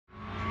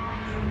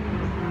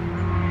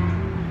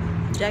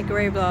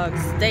JAQuary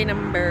vlogs, day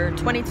number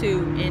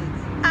 22,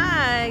 and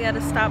I gotta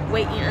stop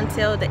waiting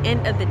until the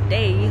end of the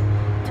day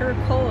to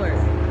record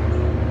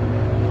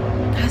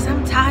because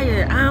I'm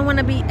tired. I don't want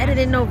to be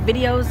editing no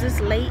videos this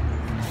late.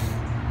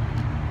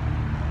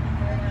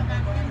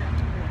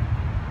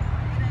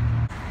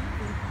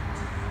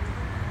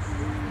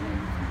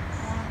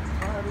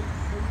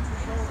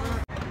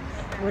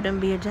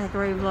 Wouldn't be a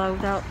JAQuary vlog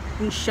without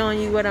me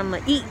showing you what I'm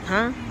gonna eat,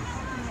 huh?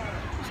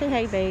 Say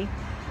hey, babe.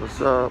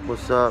 What's up?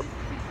 What's up?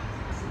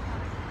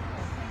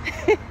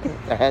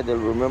 I had to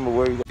remember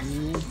where you.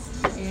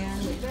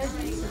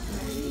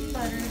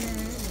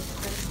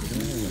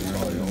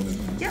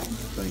 Yep.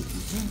 Thank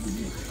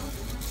you.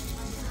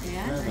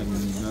 Yeah.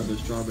 Another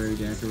strawberry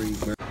daiquiri.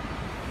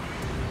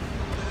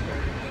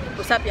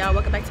 What's up, y'all?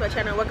 Welcome back to my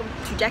channel. Welcome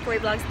to JAQuary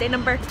vlogs, day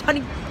number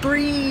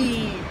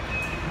 23.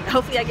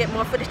 Hopefully I get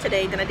more footage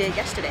today than I did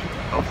yesterday.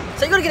 Oh.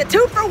 So you're gonna get a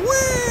 2 for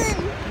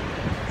 1.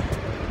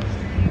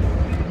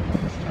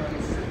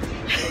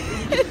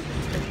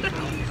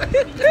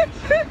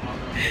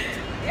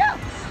 Yeah.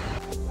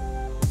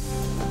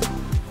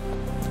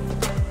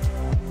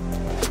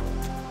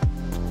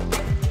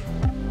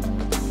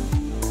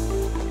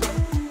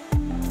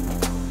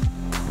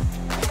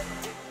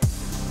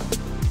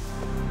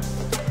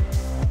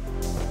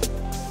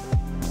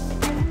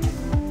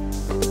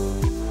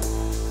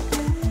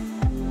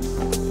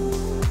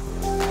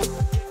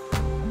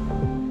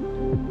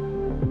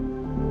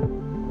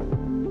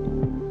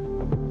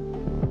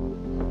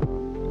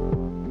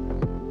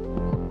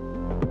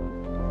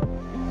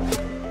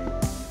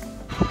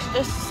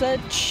 It's a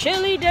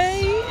chilly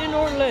day in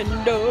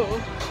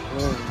Orlando.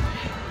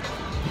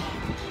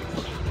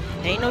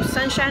 Ain't no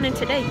sun shining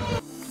today.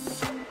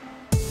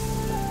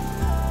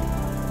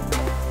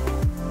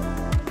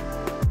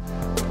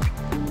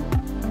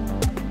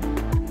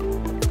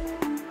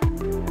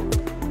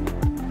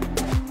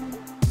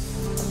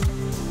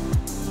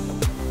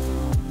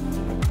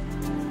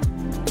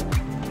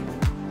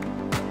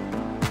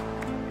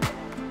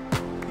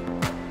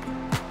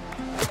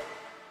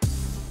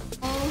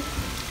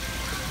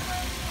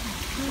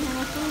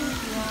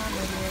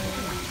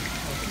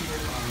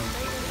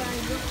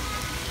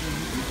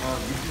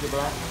 You see the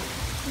black?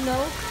 No.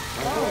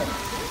 Oh,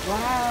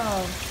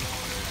 wow.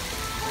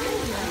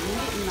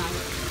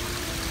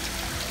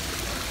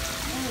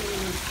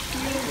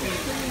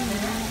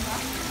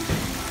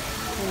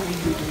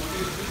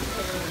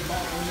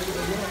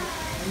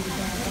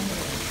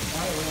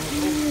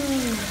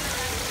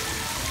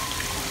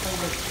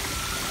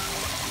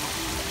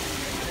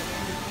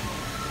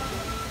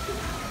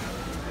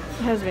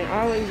 Husband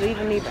always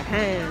leaving me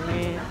behind,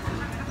 man.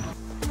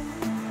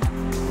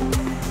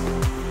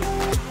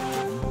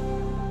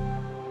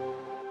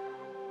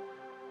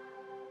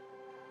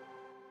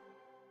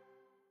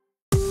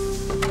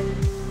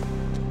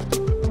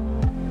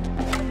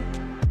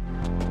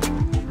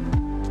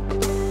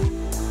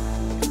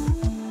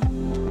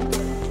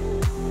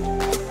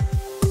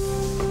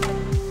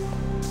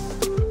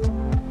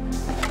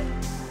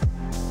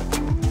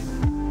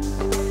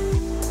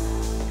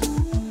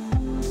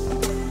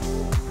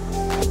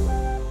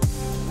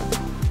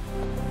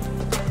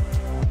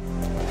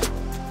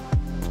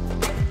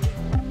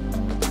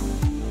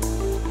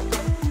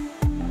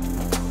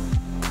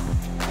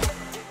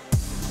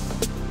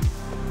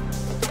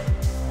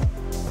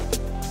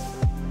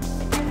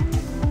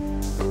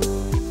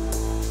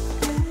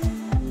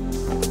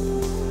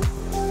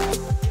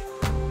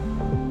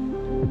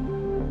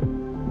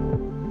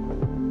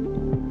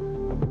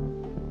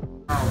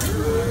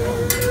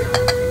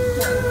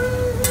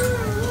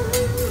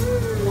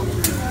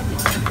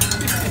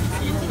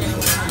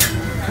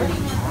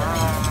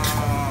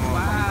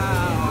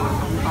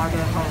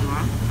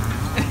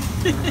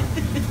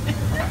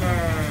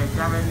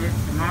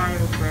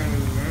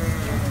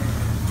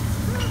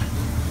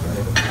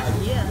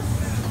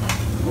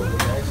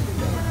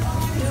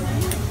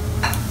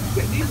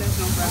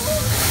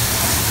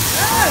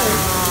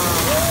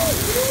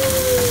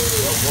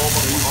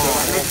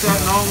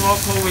 Except no more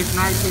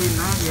COVID-19,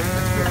 no? Yeah.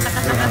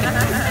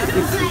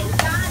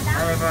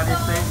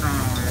 Everybody's safe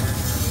now. Yeah.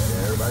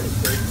 Everybody's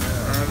safe now.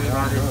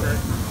 Everybody's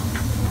safe now.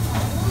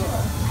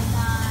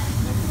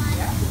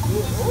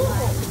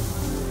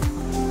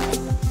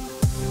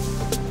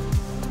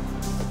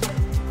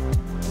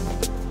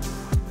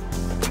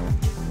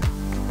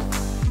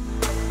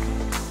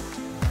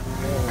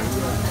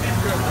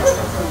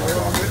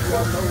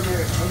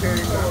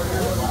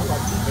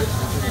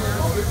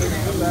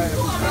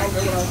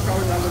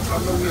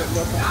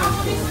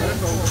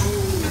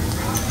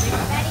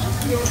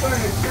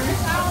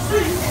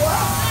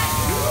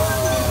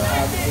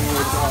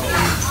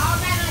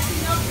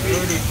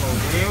 Beautiful,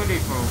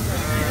 beautiful.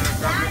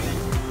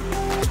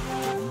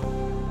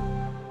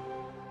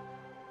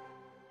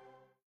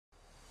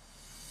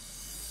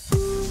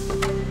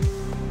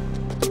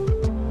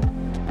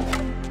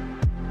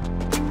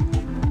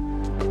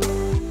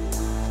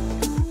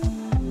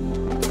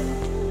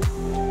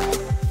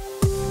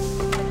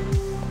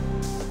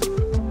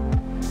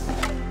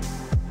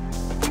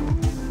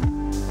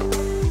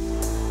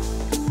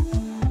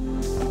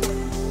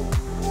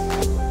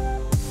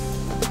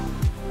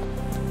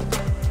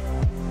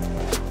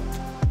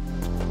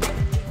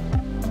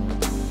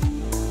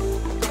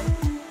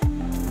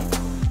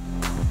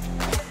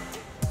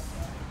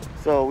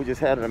 So we just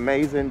had an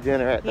amazing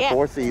dinner at the Yeah.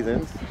 Four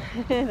Seasons.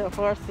 The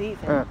Four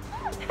Seasons.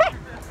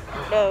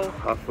 No.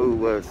 Our food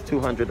was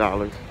 $200.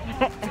 Look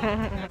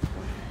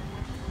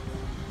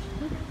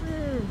at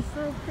this,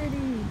 so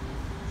pretty.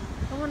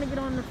 I want to get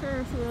on the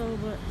Ferris wheel,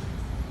 but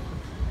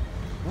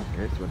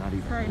Okay, so we're not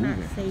even probably not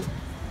moving. safe.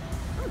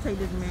 I'm gonna take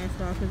this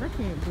mask off because I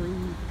can't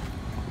breathe.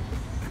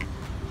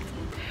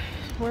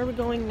 Where are we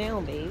going now,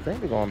 I babe?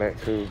 think we're going back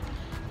to,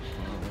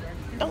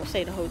 Don't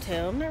say the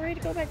hotel. I'm not ready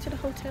to go back to the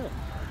hotel.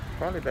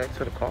 probably back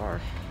to the car,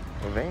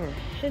 or van.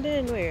 And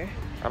then where?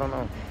 I don't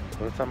know.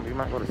 But we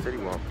might go to City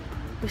Walk.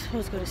 We're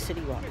supposed to go to City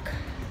Walk.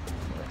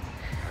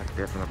 I could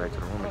definitely go back to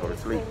the room and go to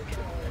sleep.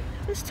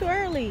 It's too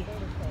early.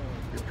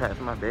 It's past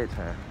my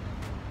bedtime.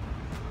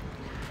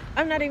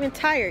 I'm not even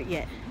tired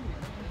yet.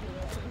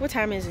 What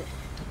time is it?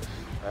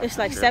 It's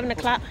like 7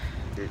 o'clock.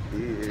 It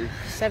is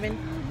 7.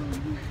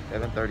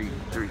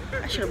 7:33.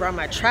 I should have brought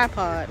my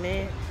tripod,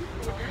 man.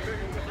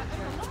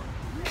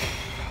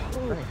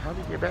 Dang, how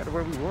did we get back to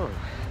where we were?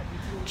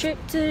 Trip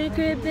to the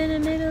crib in the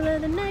middle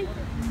of the night.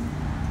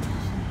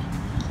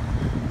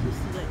 This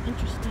is an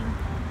interesting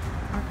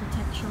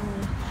architectural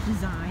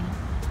design.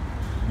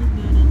 This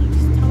building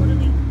looks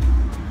totally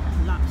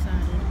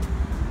lopsided.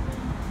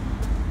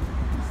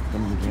 The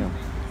museum.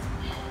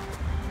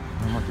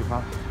 How much it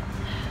cost?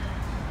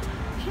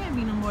 Can't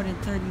be no more than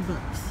 30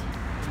 bucks.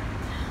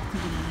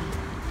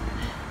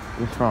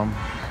 It's from,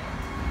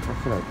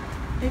 what's it like?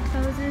 It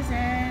closes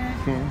at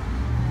 10?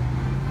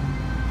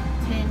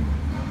 10.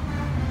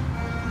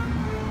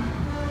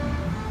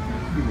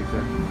 Excuse me,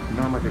 sir. You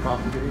know how much it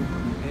costs today?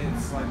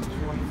 It's like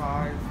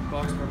 25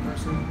 bucks per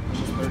person,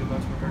 almost 30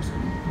 bucks per person.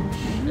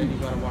 Then you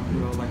gotta walk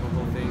through like a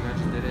whole thing. I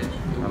just did it.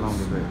 How long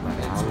is it? Like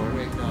an It's hour?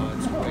 quick. No,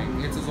 it's quick.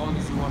 It's as long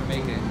as you want to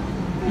make it.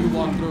 You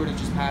walk through it and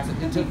just pass it.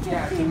 It took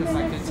us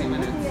like 15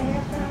 minutes.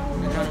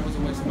 It kind of was a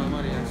waste of my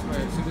money, I swear.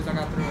 As soon as I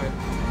got through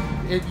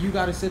it, you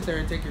gotta sit there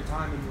and take your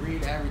time and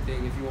read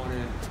everything if you want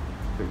to.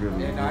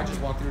 And I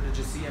just walked through to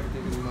just see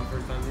everything because it was my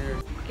first time here.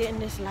 Getting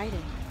this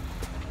lighting.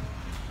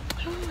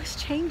 Oh, it's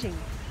changing.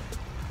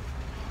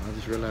 I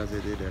just realized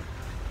they did that.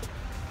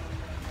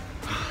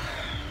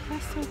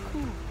 That's so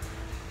cool.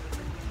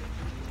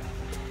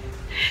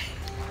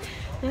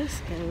 Let's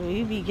go.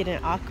 We be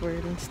getting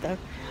awkward and stuff.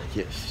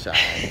 Get shot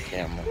on the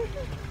camera.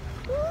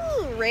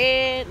 Ooh,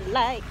 red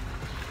light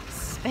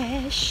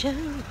special.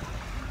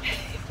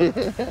 They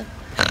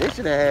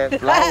should have had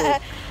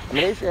flowers. I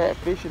mean, they should have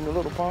fish in the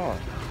little pond.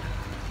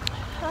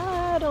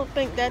 I don't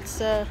think that's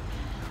no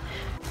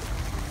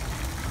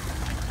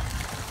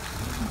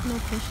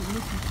fish in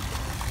this one.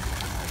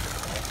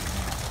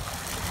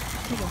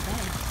 Take a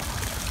bath.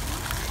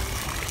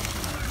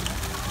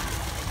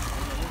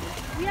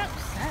 We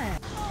outside.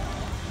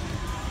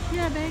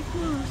 Yeah, babe,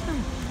 come on, let's go.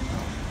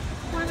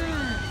 Why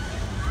not?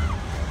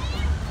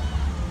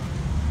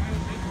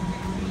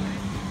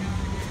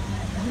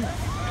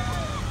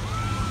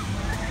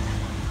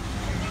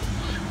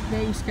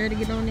 Yeah, you scared to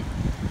get on it?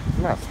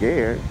 I'm not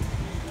scared.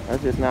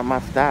 That's just not my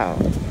style.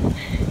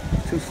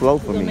 Too slow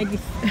for Gonna me. make you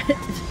Too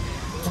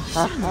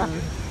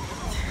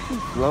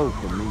slow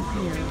for me.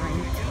 Yeah,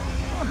 right.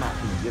 I'm not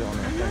gonna get on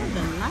that I love thing.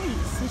 the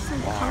lights. It's so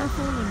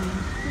colorful and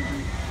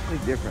pretty.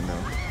 It's different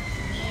though.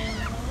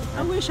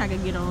 I wish I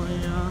could get on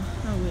it, y'all.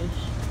 I wish.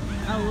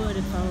 I would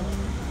if I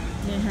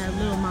didn't have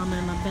little mama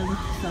in my belly.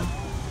 So,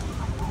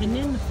 and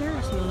then the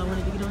Ferris wheel, I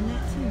wanted to get on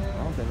that too. I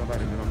don't think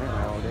nobody been on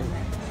that all day.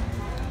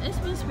 It's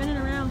been spinning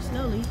around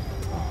slowly.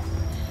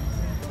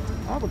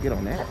 I would get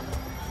on that.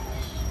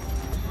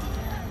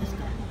 Let's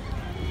go.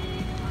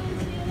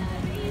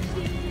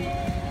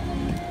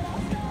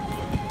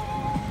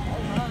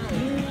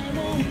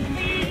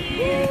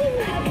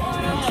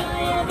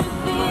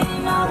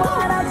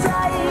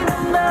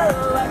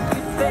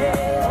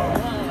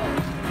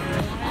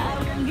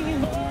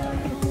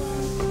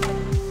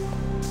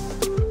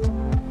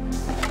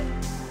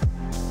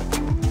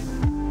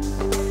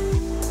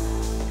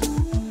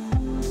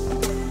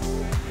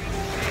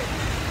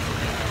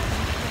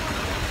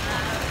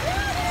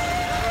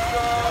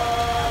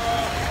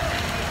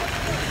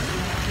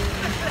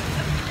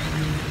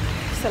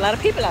 There's a lot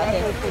of people out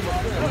here.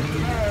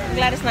 I'm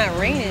glad it's not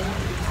raining.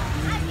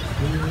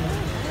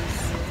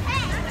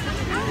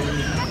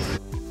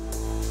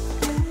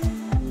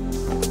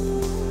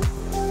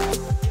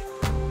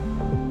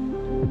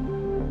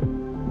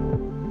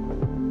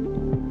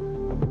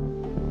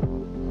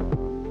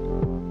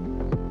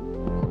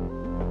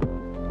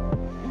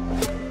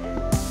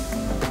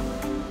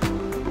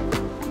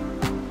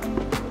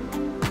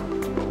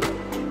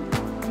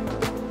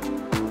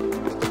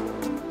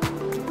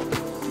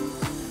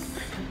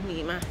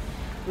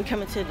 We're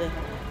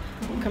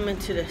coming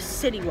to the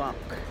City Walk.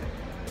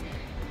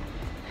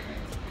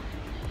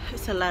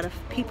 It's a lot of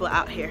people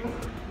out here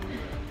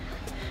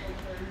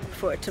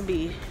for it to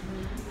be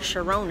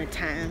Sharona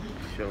time.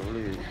 Sure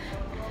is.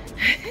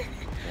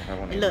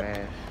 And look,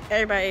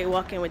 everybody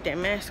walking with their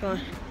mask on.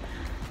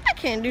 I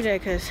can't do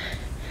that because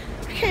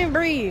I can't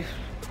breathe,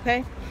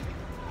 okay?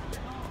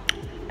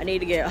 I need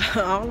to get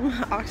all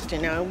my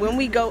oxygen now. When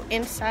we go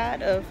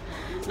inside of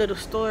little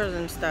stores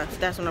and stuff,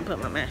 that's when I put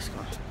my mask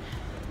on.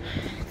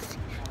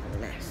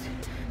 Mask.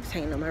 It's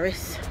hanging on my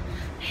wrist.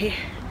 Here.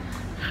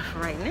 For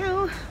right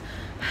now,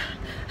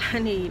 I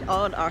need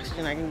all the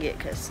oxygen I can get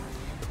because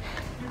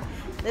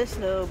this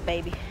little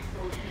baby,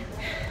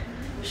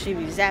 she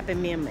be zapping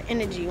me and my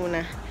energy when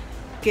I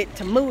get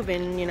to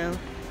moving, you know.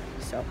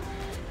 So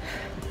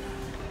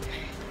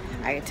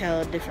I can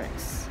tell a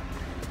difference,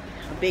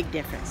 a big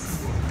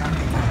difference.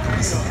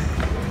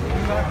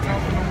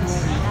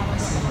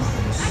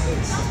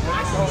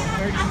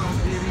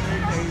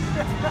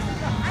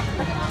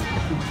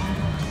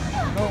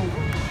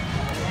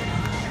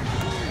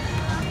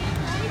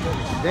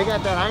 They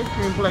got that ice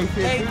cream place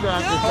here too.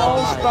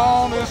 Cold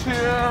Stone is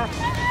here.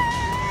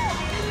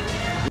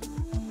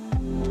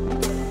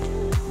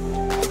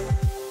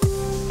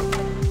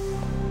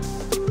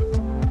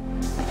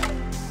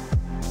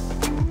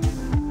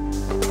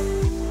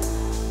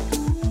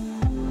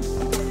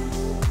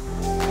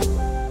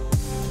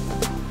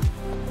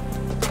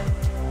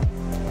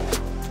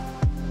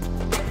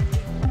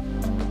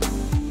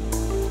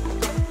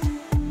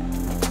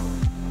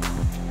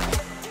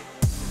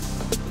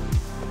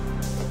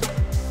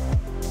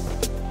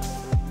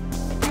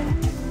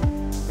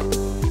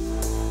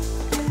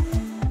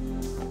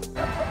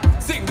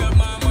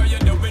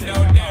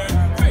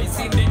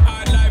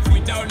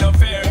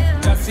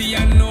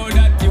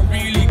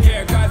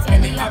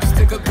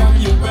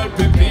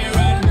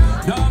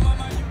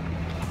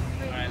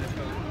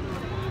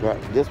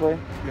 Right, this way?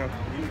 Yeah.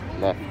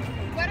 Left.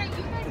 What are you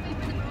guys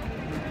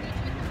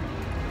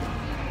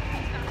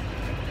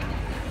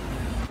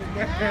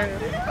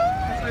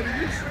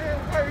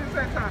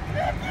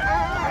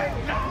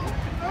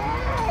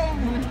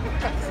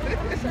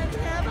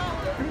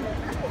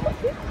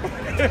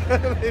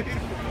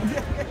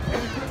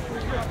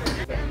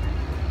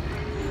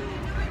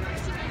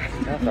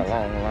That's a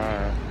long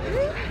line.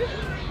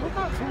 It's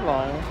not too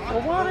long.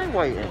 Well, why are they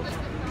waiting?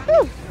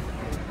 Whew.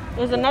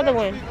 There's another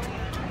one.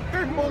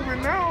 They're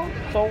moving now.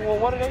 So, well,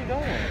 what are they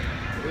doing?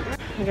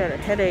 I got a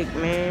headache,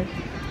 man.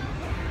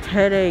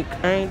 Headache.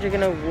 I ain't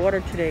drinking no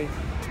water today.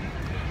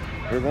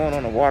 We're going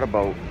on a water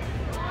boat.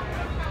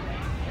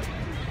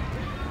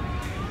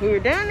 We were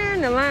down there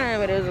in the line,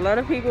 but there was a lot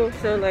of people,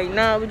 so like,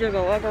 nah, we're just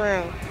gonna walk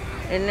around.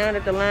 And now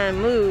that the line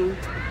moved,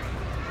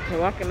 we're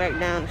walking back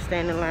down to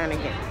stand in line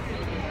again.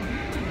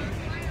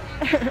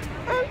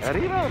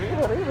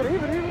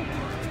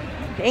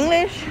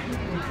 English?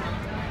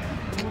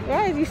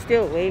 Why is he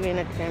still waving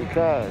at the camera?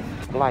 Because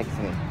he likes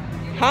me.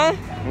 Huh?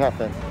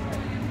 Nothing.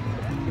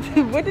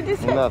 What did you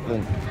say?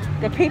 Nothing.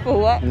 The people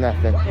what?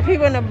 Nothing. The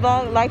people in the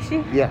vlog likes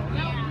you? Yeah.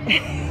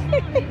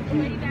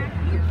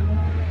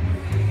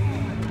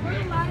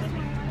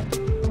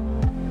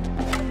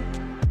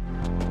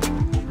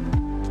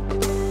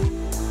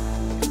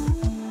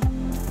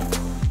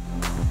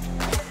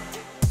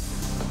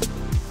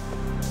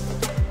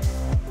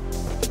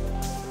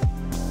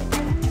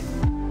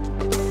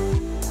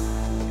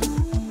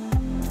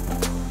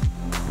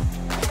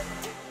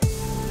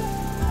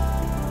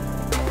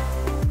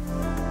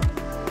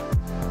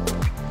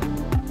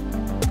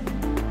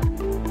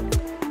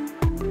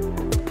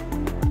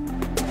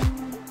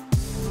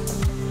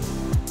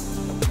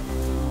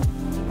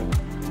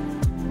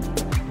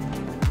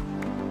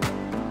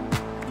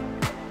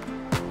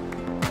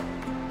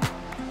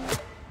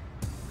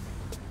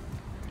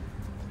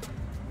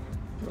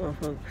 Well,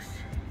 folks,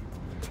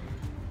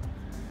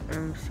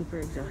 I'm super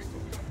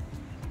exhausted.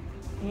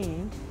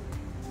 And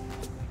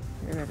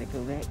I gotta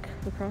go back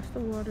across the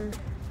water.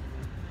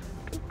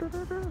 I'm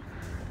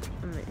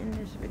gonna end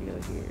this video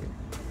here.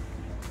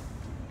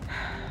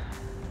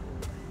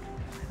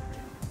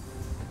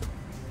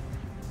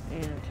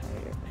 And I'm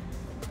tired.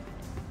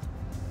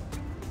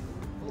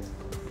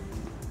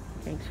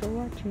 Thanks for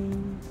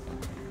watching.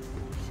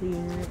 See you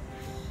next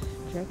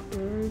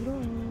JAQuary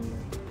vlog.